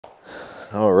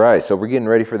All right, so we're getting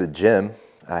ready for the gym.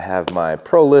 I have my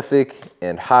prolific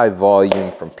and high volume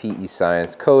from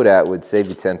PEScience, code Atwood, save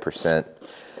you 10%.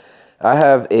 I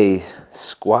have a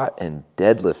squat and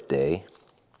deadlift day,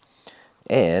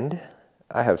 and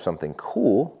I have something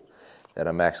cool that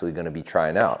I'm actually gonna be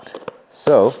trying out.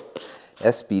 So,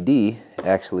 SBD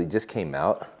actually just came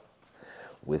out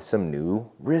with some new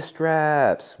wrist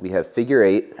straps. We have figure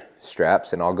 8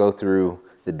 straps, and I'll go through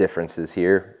the differences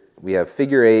here. We have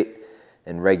figure 8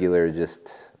 and regular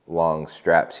just long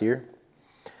straps here.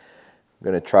 I'm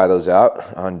gonna try those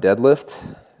out on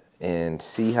deadlift and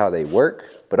see how they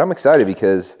work. But I'm excited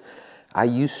because I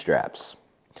use straps,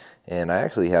 and I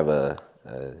actually have an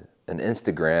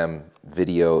Instagram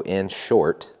video and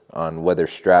short on whether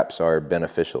straps are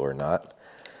beneficial or not.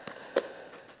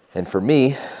 And for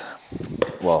me,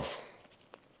 well,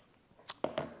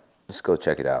 just go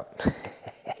check it out.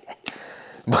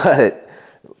 But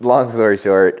long story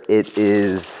short, it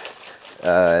is,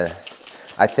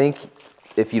 I think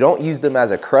if you don't use them as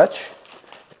a crutch,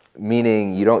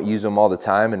 meaning you don't use them all the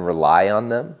time and rely on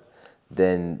them,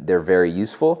 then they're very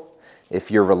useful.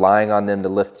 If you're relying on them to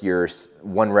lift your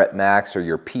 1 rep max or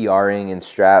you're PRing in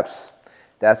straps,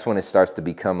 that's when it starts to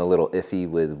become a little iffy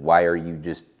with why are you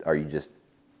just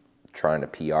trying to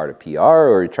PR to PR,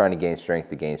 or are you trying to gain strength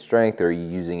to gain strength, or are you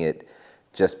using it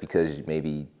just because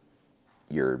maybe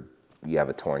you have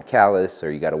a torn callus,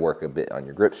 or you got to work a bit on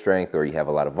your grip strength, or you have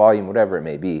a lot of volume, whatever it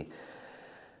may be.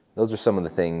 Those are some of the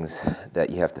things that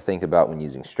you have to think about when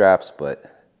using straps,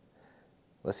 but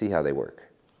let's see how they work.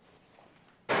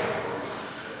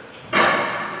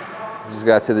 Just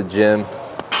got to the gym,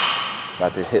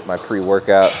 about to hit my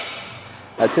pre-workout.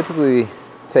 I typically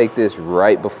take this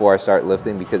right before I start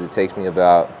lifting because it takes me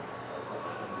about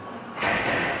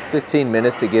 15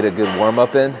 minutes to get a good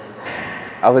warm-up in.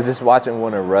 I was just watching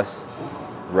one of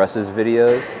Russ's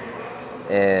videos,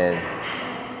 and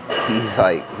he's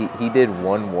like, he did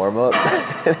one warm-up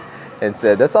and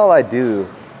said, that's all I do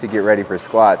to get ready for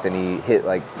squats. And he hit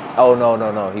like, oh,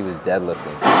 no, he was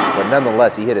deadlifting. But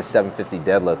nonetheless, he hit a 750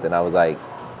 deadlift, and I was like,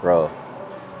 bro,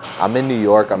 I'm in New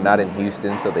York, I'm not in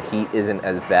Houston, so the heat isn't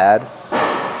as bad.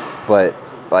 But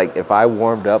like, if I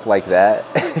warmed up like that,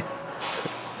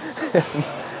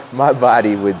 my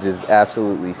body would just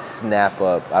absolutely snap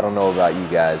up. I don't know about you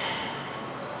guys,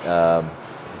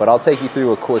 but I'll take you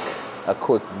through a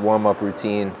quick warm-up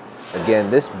routine. Again,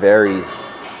 this varies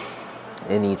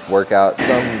in each workout.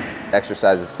 Some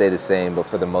exercises stay the same, but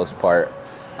for the most part,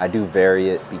 I do vary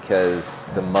it because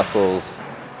some muscles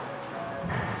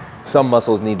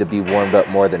need to be warmed up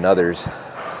more than others.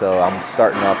 So I'm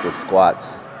starting off with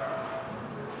squats.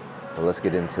 But let's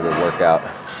get into the workout.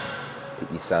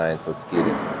 PEScience, let's get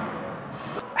it.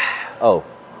 Oh,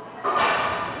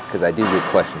 because I do get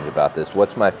questions about this.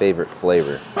 What's my favorite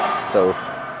flavor? So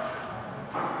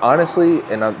honestly,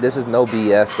 and this is no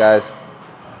BS, guys,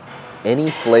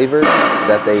 any flavor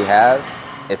that they have,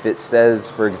 if it says,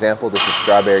 for example, this is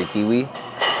strawberry kiwi,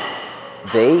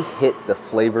 they hit the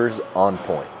flavors on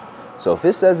point. So if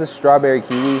it says it's strawberry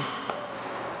kiwi,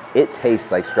 it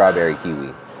tastes like strawberry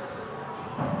kiwi.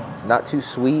 Not too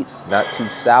sweet, not too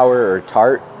sour or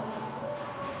tart.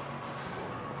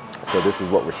 So this is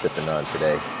what we're sipping on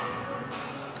today.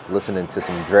 Listening to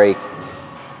some Drake.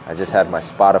 I just had my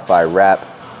Spotify Wrap.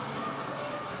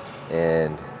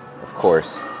 And of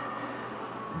course,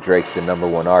 Drake's the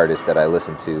 #1 artist that I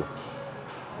listen to.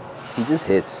 He just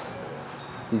hits.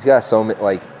 He's got so many,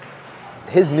 like,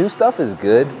 his new stuff is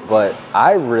good, but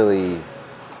I really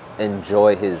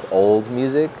enjoy his old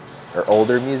music or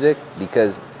older music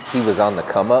because he was on the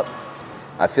come up.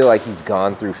 I feel like he's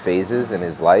gone through phases in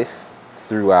his life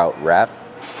throughout rap,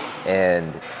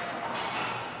 and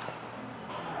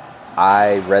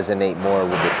I resonate more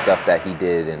with the stuff that he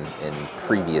did in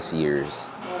previous years.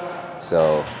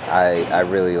 So I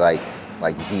really like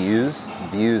Views.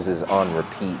 Views is on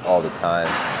repeat all the time.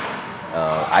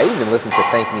 I even listen to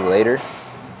Thank Me Later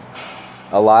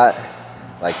a lot.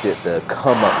 Like the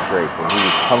come up Drake, when he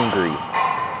was hungry,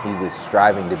 he was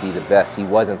striving to be the best. He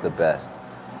wasn't the best.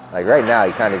 Like right now,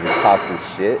 he kind of just talks his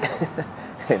shit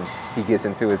and he gets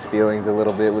into his feelings a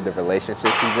little bit with the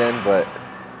relationships he's in. But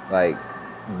like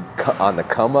on the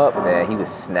come up, man, he was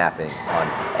snapping on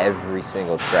every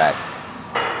single track.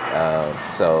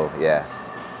 So yeah,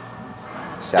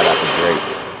 shout out to Drake.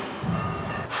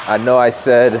 I know I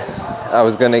said I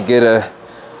was gonna get a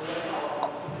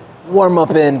warm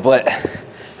up in, but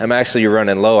I'm actually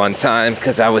running low on time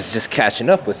because I was just catching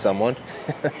up with someone.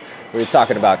 We were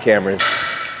talking about cameras,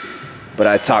 but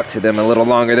I talked to them a little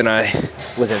longer than I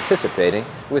was anticipating,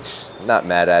 which not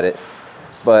mad at it.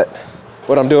 But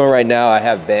what I'm doing right now, I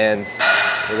have bands.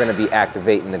 We're gonna be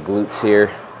activating the glutes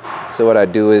here. So what I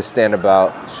do is stand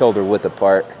about shoulder width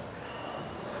apart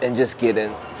and just get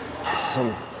in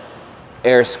some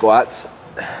air squats.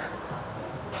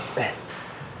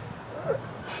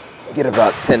 Get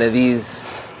about 10 of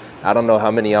these. I don't know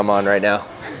how many I'm on right now.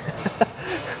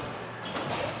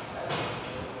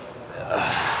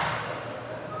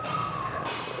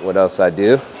 What else I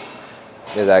do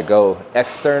is I go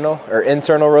external or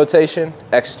internal rotation,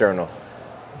 external,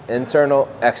 internal,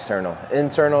 external,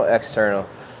 internal, external.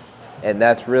 And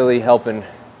that's really helping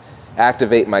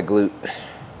activate my glute.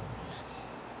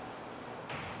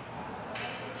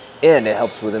 And it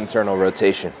helps with internal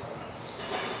rotation.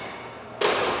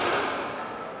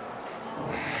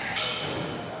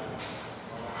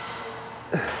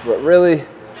 But really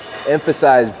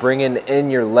emphasize bringing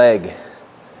in your leg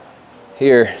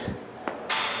here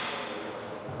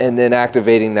and then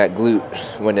activating that glute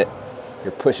when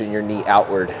you're pushing your knee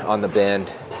outward on the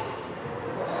band.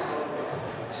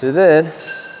 So then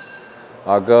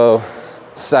I'll go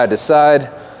side to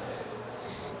side.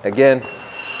 Again,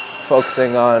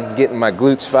 focusing on getting my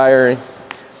glutes firing,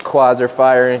 quads are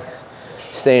firing,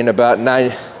 staying about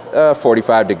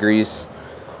 45 degrees.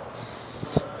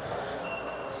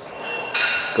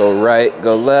 Go right,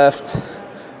 go left.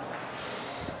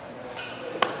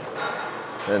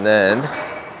 And then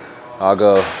I'll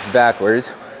go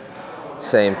backwards.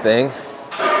 Same thing,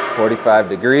 45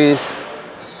 degrees.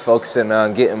 Focusing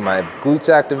on getting my glutes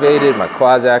activated, my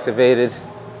quads activated.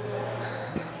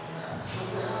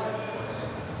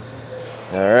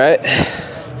 All right,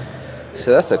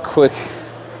 so that's a quick,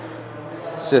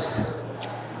 it's just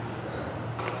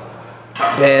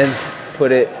bands,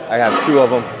 I have 2 of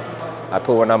them. I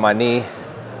put one on my knee,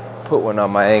 put one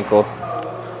on my ankle,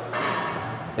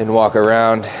 and walk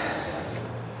around.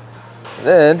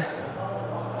 Then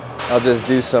I'll just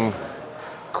do some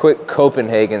quick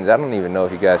Copenhagens. I don't even know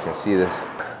if you guys can see this.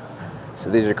 So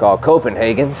these are called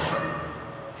Copenhagens.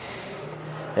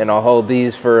 And I'll hold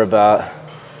these for about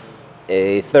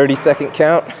a 30-second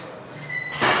count.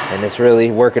 And it's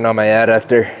really working on my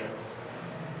adductor.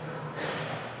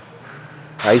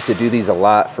 I used to do these a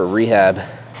lot for rehab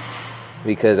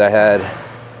because I had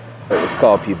what was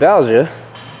called pubalgia,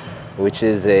 which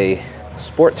is a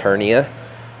sports hernia.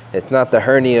 It's not the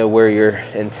hernia where your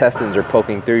intestines are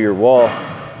poking through your wall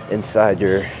inside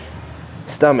your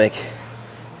stomach.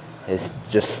 It's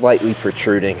just slightly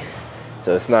protruding.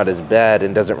 So it's not as bad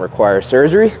and doesn't require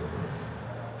surgery.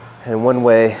 And one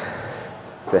way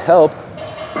to help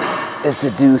is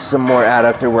to do some more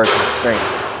adductor work and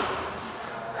strength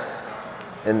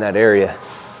in that area.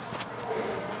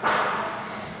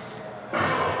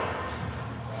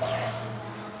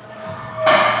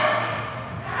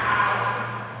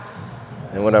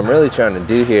 And what I'm really trying to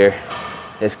do here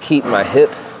is keep my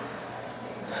hip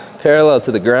parallel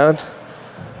to the ground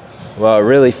while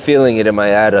really feeling it in my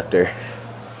adductor,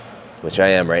 which I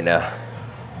am right now.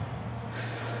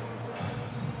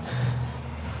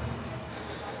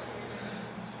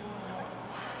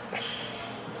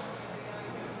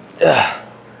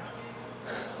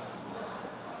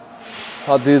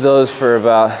 I'll do those for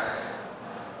about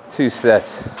 2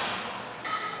 sets.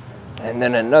 And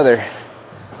then another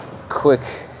quick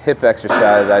hip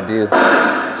exercise I do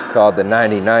is called the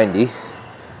 90-90.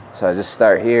 So I just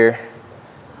start here,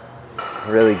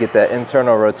 really get that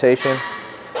internal rotation,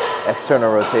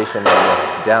 external rotation on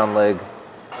the down leg,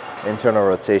 internal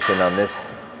rotation on this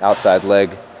outside leg.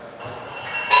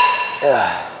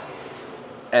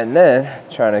 And then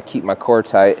trying to keep my core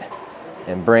tight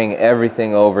and bring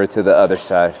everything over to the other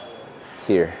side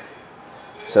here.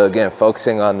 So again,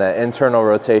 focusing on that internal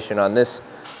rotation on this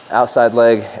outside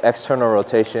leg, external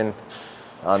rotation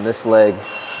on this leg,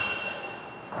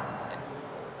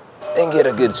 and get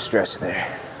a good stretch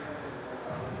there.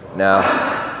 Now,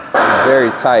 very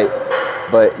tight,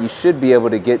 but you should be able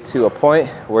to get to a point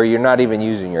where you're not even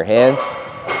using your hands,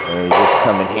 and you're just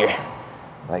coming here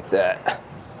like that.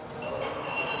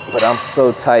 But I'm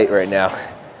so tight right now,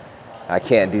 I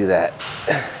can't do that.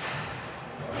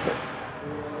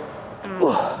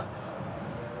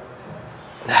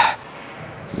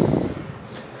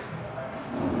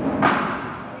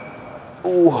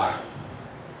 Ooh.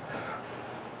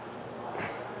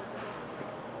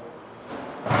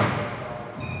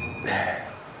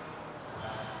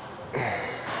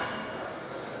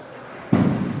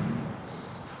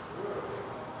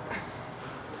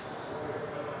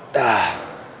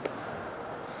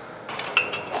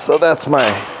 So that's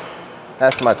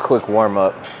my quick warm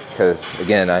up, because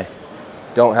again, I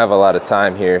don't have a lot of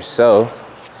time here. So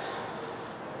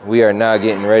we are now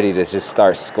getting ready to just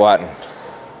start squatting.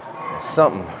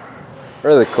 something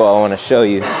really cool I want to show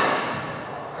you.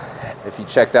 If you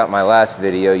checked out my last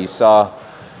video, you saw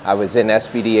I was in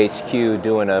SBD HQ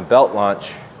doing a belt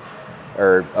launch,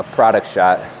 or a product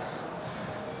shot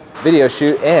video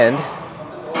shoot, and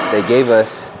they gave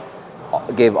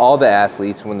all the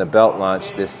athletes, when the belt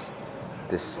launched, this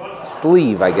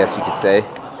sleeve, I guess you could say,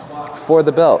 for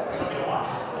the belt.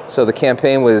 So the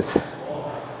campaign was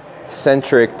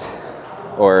centric,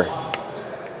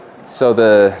 so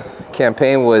the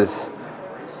campaign was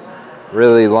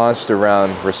really launched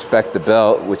around respect the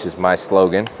belt, which is my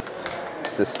slogan.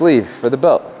 It's the sleeve for the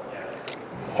belt.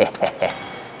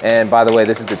 And by the way,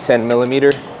 this is the 10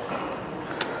 millimeter.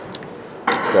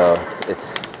 So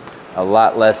it's a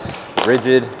lot less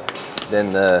rigid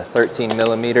than the 13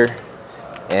 millimeter.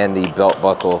 And the belt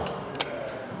buckle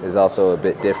is also a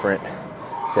bit different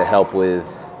to help with,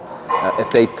 if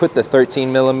they put the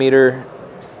 13 millimeter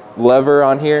lever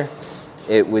on here,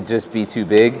 it would just be too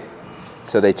big.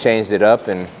 So they changed it up,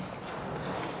 and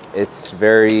it's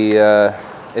very,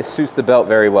 it suits the belt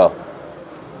very well.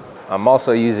 I'm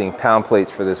also using pound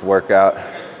plates for this workout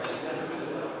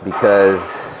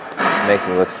because it makes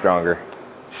me look stronger.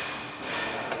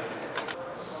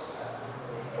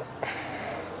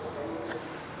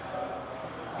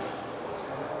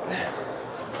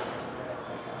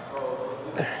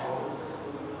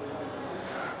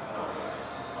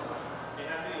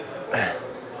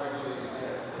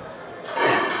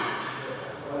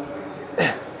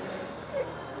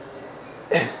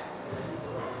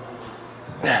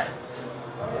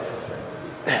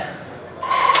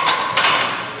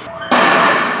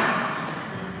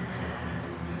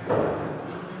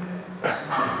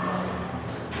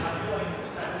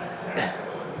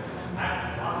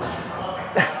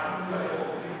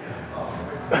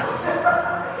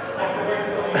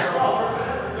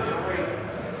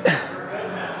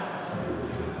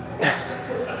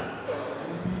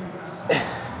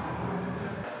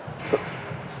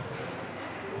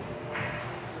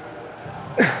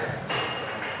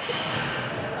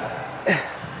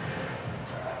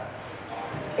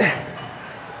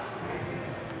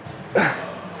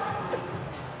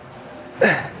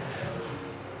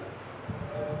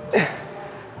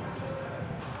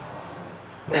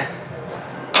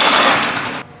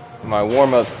 My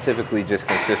warm-ups typically just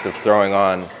consist of throwing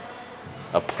on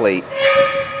a plate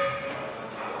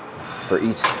for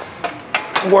each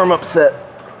warm-up set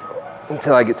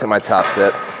until I get to my top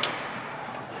set.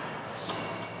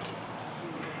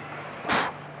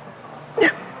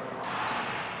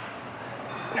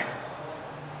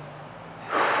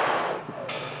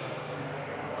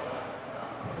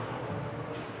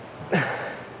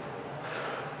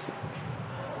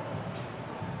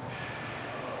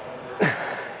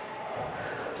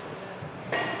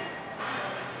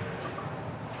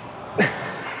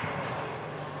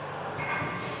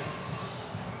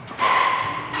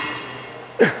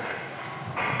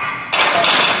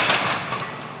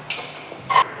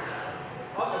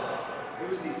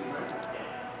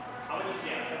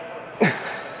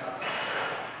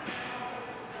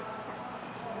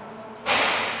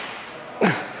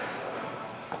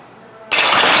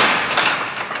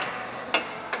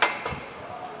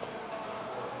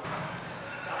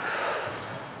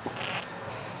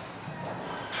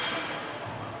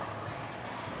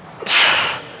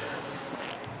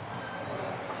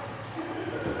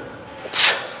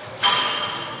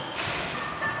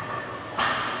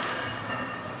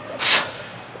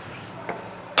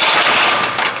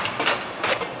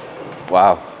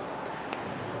 Wow,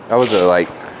 that was a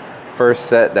first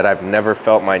set that I've never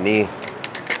felt my knee.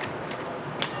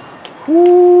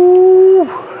 Woo.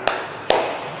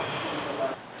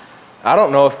 I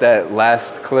don't know if that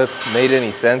last clip made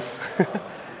any sense.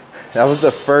 That was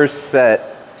the first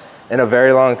set in a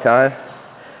very long time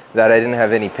that I didn't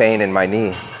have any pain in my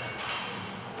knee.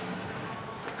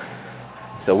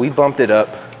 So we bumped it up.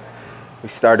 We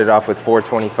started off with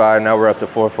 425, now we're up to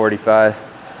 445.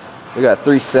 We got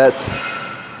 3 sets.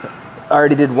 I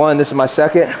already did 1, this is my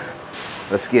 2nd.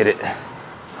 Let's get it.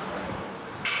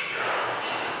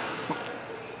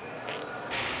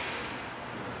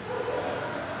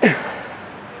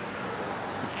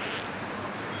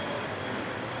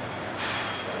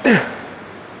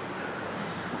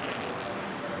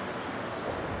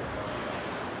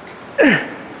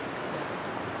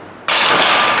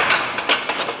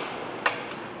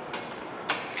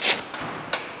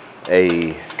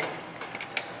 Hey.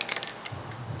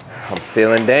 I'm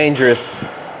feeling dangerous.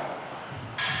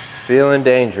 Feeling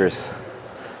dangerous.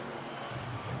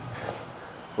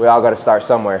 We all got to start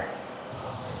somewhere.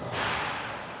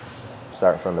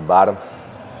 Starting from the bottom,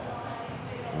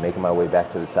 making my way back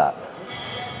to the top.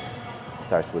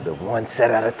 Starts with the 1 set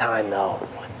at a time though.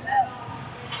 1 set.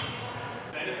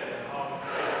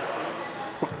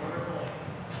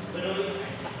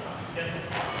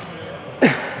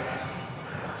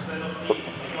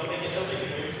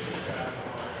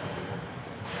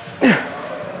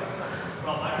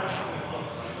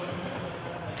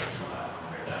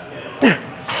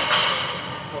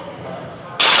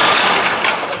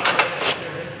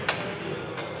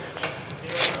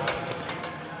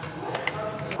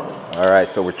 All right,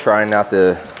 so we're trying out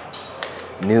the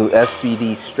new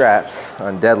SBD straps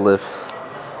on deadlifts,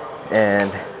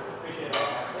 and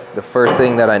the first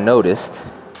thing that I noticed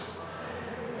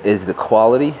is the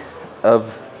quality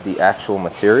of the actual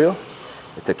material.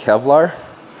 It's a Kevlar,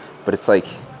 but it's like,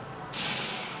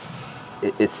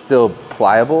 it's still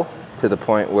pliable to the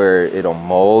point where it'll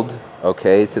mold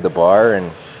okay to the bar,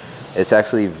 and it's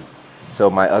actually, so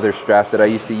my other straps that I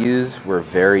used to use were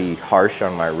very harsh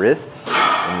on my wrist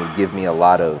and would give me a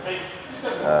lot of,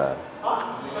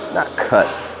 not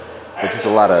cuts, but just a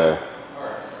lot of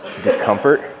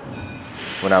discomfort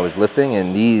when I was lifting,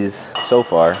 and these so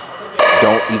far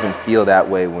don't even feel that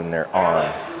way when they're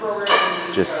on,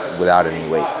 just without any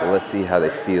weight. So let's see how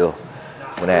they feel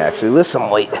when I actually lift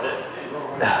some weight.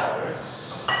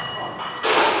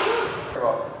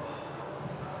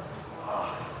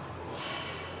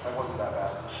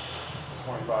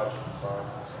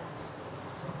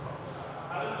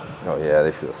 Oh yeah,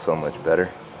 they feel so much better.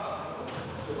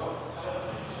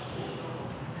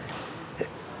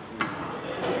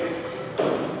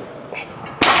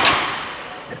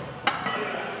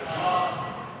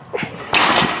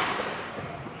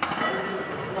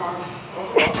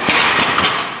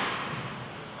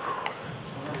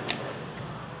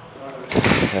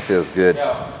 That feels good.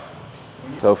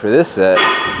 So for this set,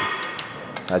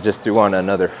 I just threw on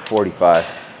another 45.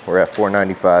 We're at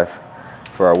 495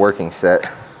 for our working set.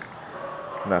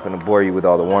 I'm not going to bore you with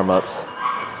all the warm-ups,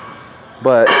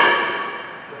 but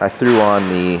I threw on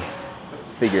the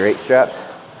figure 8 straps.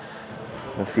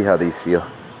 Let's see how these feel.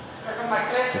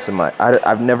 This is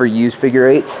I've never used figure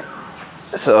 8s,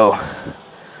 so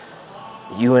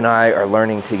you and I are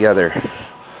learning together.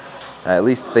 I at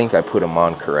least think I put them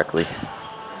on correctly.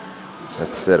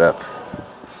 Let's sit up.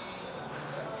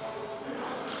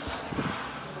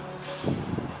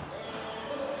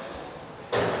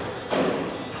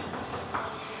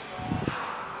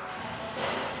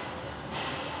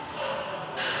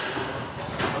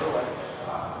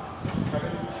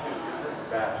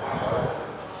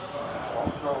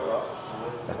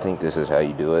 I think this is how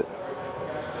you do it.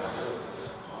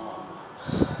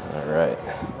 All right.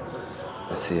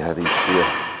 Let's see how these feel.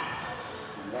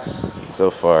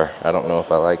 So far, I don't know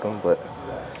if I like them, but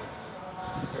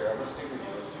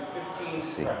let's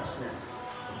see.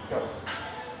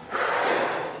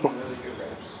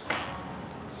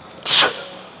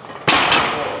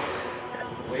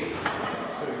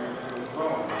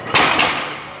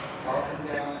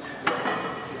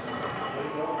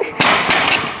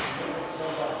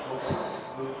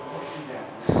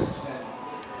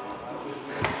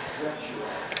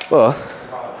 Well,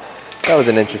 that was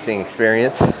an interesting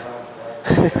experience.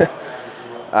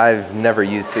 I've never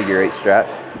used figure 8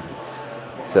 straps,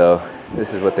 so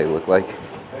this is what they look like.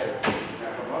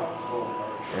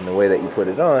 And the way that you put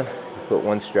it on, you put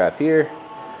one strap here,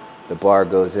 the bar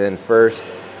goes in first,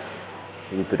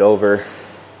 you loop it over,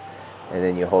 and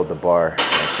then you hold the bar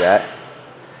like that.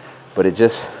 But it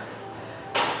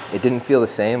didn't feel the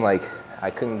same. Like, I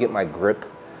couldn't get my grip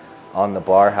on the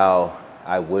bar how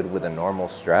I would with a normal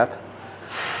strap.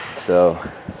 So,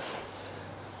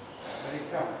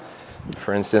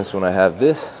 for instance, when I have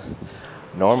this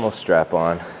normal strap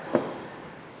on,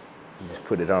 you just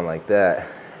put it on like that,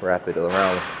 wrap it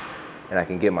around, and I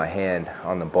can get my hand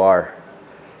on the bar,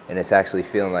 and it's actually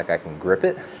feeling like I can grip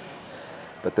it.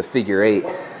 But the figure 8,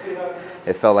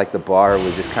 it felt like the bar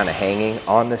was just kind of hanging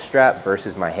on the strap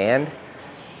versus my hand.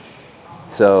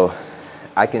 So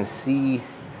I can see,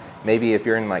 maybe if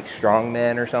you're in like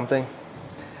strongman or something,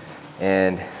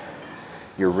 and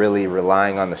you're really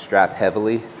relying on the strap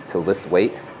heavily to lift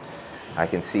weight, I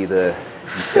can see the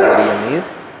utility in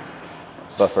these.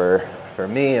 But for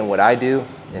me and what I do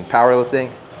in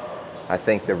powerlifting, I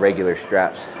think the regular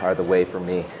straps are the way for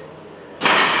me.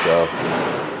 So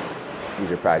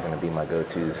these are probably gonna be my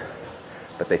go-tos,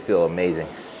 but they feel amazing.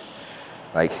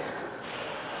 Like,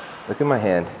 look at my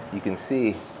hand. You can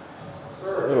see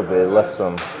a little bit, it left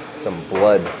some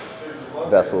blood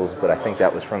vessels, but I think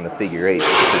that was from the figure 8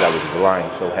 because I was relying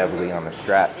so heavily on the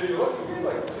strap.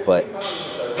 But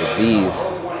with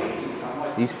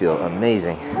these feel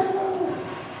amazing.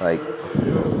 Like,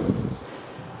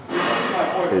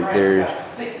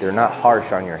 they're not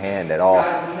harsh on your hand at all.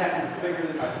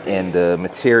 And the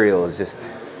material is just,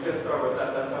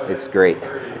 it's great.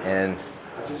 And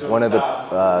one of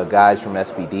the guys from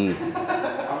SBD,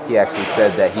 he actually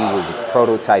said that he was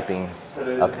prototyping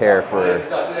a pair for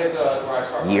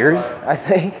years, I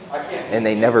think, and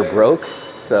they never broke.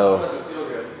 So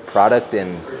product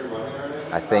and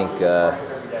I think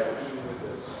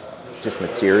just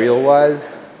material-wise,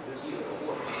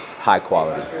 high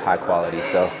quality.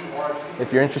 So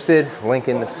if you're interested, link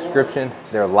in the description.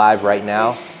 They're live right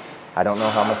now. I don't know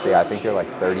how much they are. I think they're like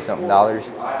 $30-something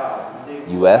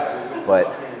US,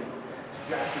 but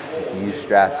if you use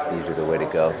straps, these are the way to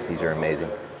go. These are amazing.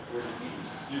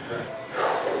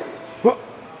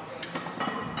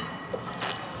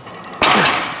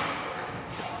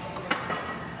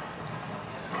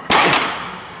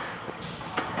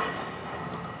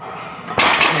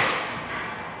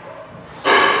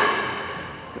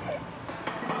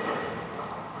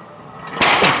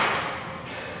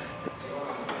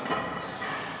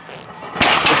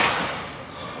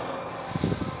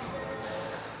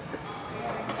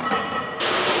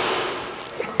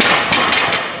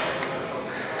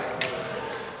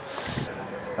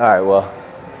 All right, well,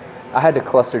 I had to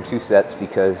cluster 2 sets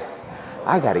because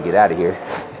I got to get out of here.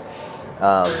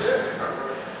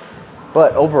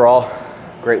 But overall,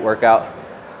 great workout.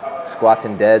 Squats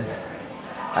and deads.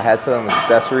 I had some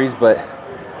accessories, but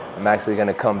I'm actually going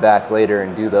to come back later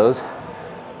and do those.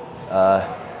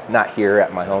 Not here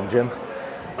at my home gym.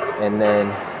 And then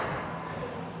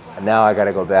now I got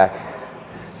to go back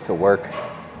to work.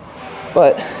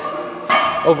 But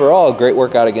overall, great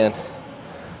workout again.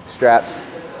 Straps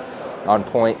on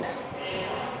point,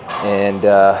 and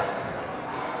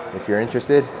if you're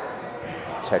interested,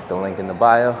 check the link in the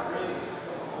bio.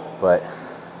 But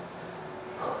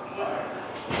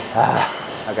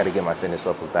I gotta get my fitness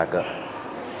levels back up.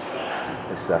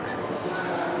 This sucks.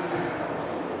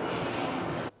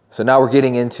 So now we're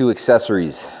getting into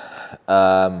accessories.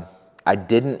 I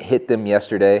didn't hit them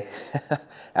yesterday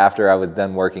after I was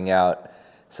done working out,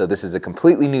 so this is a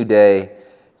completely new day,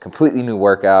 completely new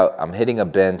workout. I'm hitting a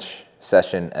bench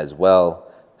session as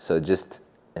well, so just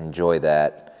enjoy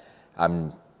that.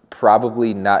 I'm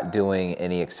probably not doing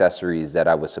any accessories that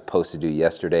I was supposed to do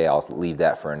yesterday. I'll leave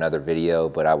that for another video,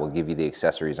 but I will give you the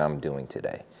accessories I'm doing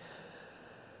today.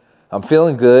 I'm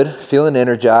feeling good, feeling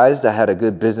energized. I had a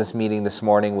good business meeting this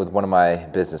morning with one of my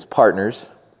business partners,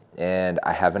 and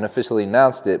I haven't officially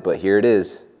announced it, but here it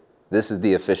is. This is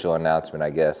the official announcement,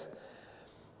 I guess.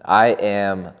 I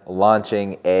am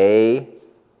launching a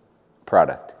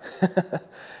product.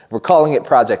 We're calling it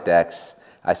Project X.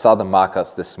 I saw the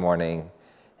mock-ups this morning,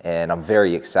 and I'm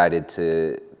very excited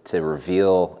to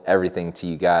reveal everything to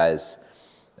you guys.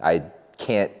 I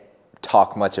can't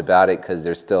talk much about it because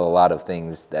there's still a lot of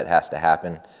things that has to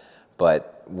happen,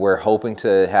 but we're hoping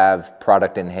to have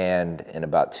product in hand in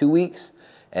about 2 weeks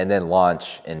and then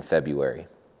launch in February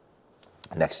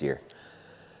next year.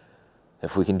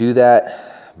 If we can do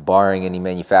that, barring any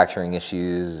manufacturing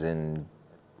issues and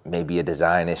maybe a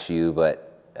design issue, but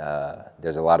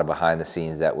there's a lot of behind the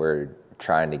scenes that we're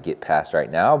trying to get past right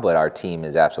now, but our team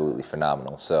is absolutely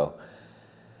phenomenal. So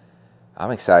I'm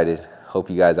excited.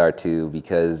 Hope you guys are too,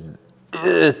 because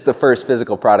it's the first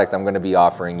physical product I'm going to be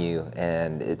offering you,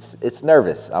 and it's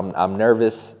nervous. I'm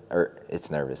nervous, or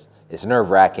it's nervous. It's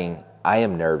nerve-wracking. I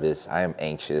am nervous. I am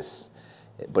anxious,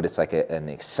 but it's like an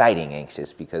exciting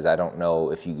anxious because I don't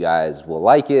know if you guys will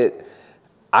like it.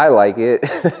 I like it,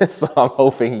 so I'm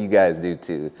hoping you guys do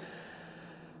too.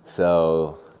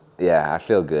 So yeah, I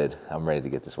feel good. I'm ready to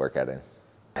get this workout in.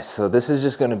 So this is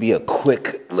just gonna be a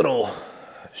quick little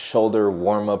shoulder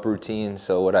warm-up routine.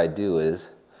 So what I do is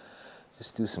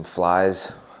just do some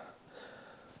flies.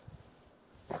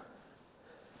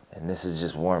 And this is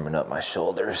just warming up my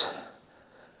shoulders.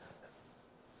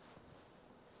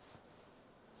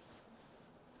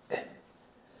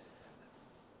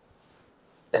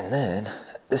 And then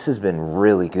this has been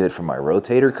really good for my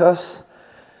rotator cuffs.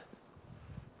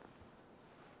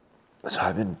 So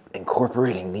I've been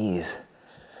incorporating these.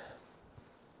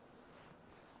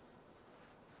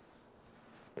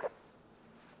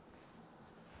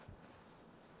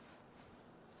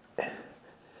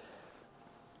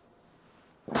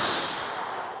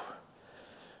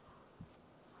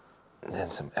 And then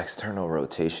some external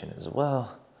rotation as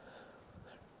well.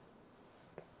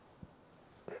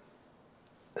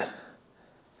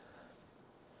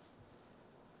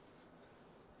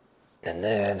 And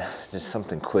then just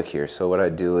something quick here. So what I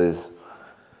do is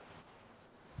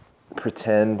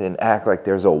pretend and act like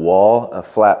there's a wall, a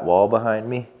flat wall behind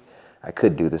me. I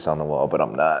could do this on the wall, but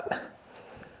I'm not.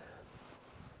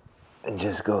 and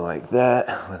just go like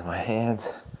that with my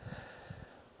hands.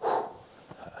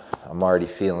 I'm already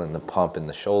feeling the pump in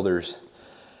the shoulders.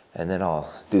 And then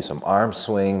I'll do some arm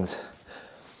swings.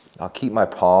 I'll keep my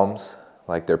palms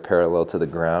like they're parallel to the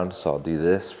ground. So I'll do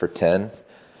this for 10.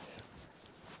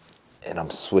 And I'm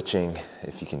switching,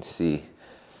 if you can see,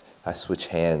 I switch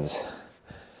hands.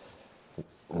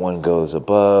 One goes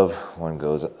above, one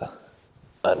goes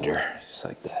under, just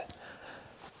like that.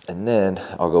 And then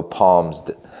I'll go palms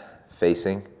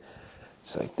facing,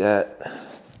 just like that.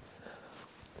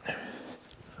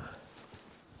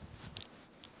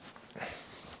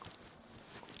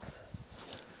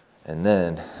 And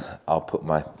then I'll put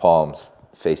my palms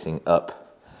facing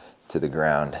up to the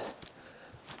ground.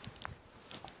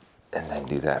 And then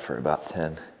do that for about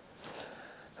 10.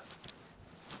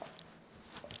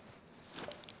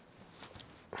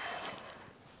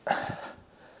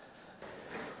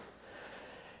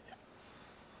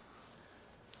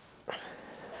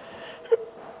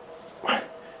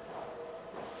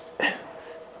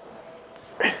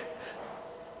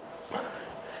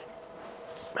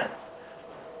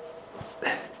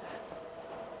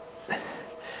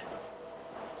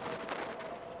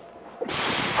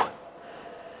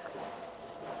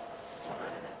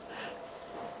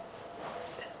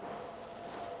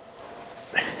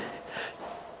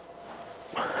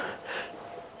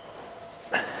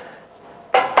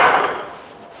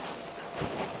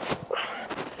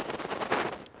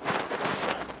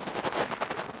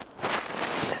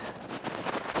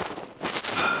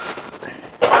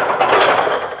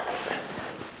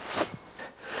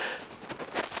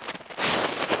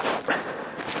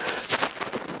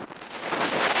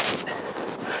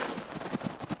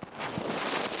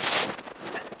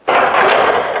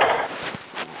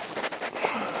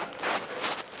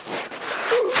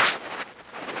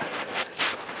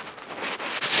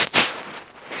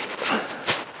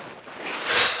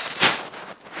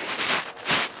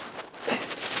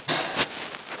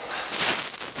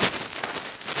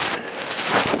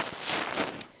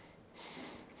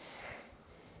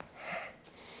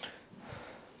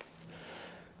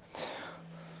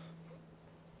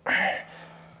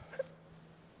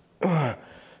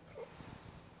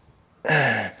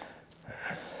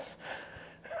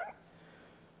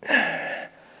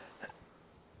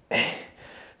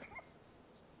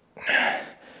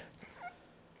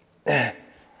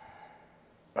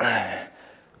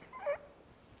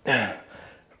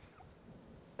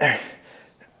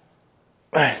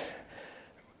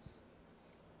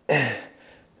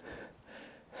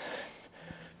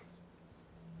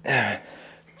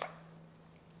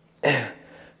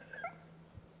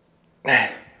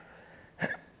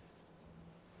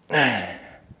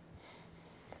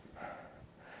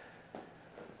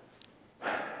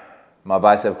 My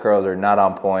bicep curls are not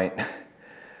on point.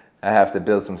 I have to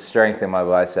build some strength in my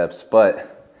biceps,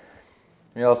 but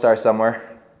I'll start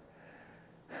somewhere.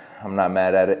 I'm not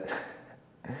mad at it.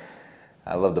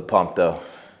 I love the pump though.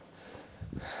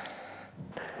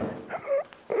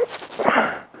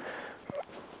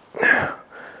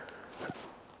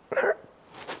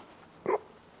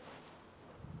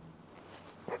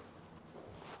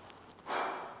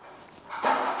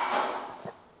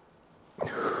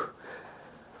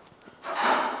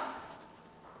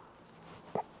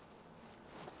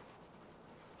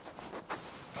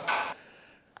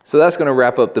 So that's gonna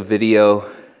wrap up the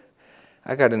video.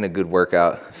 I got in a good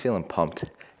workout, feeling pumped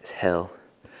as hell.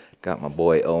 Got my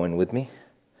boy Owen with me.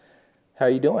 How are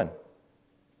you doing?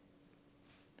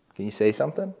 Can you say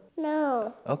something?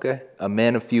 No. Okay, a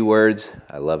man of few words,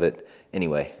 I love it.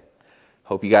 Anyway,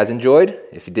 hope you guys enjoyed.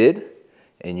 If you did,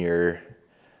 and you're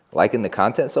liking the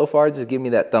content so far, just give me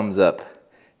that thumbs up.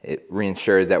 It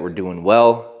reassures that we're doing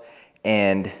well,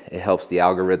 and it helps the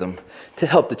algorithm to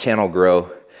help the channel grow,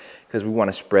 because we want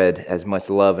to spread as much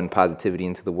love and positivity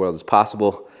into the world as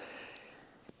possible.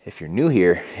 If you're new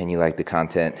here and you like the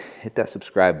content, hit that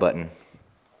subscribe button,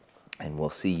 and we'll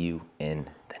see you in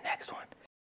the next one.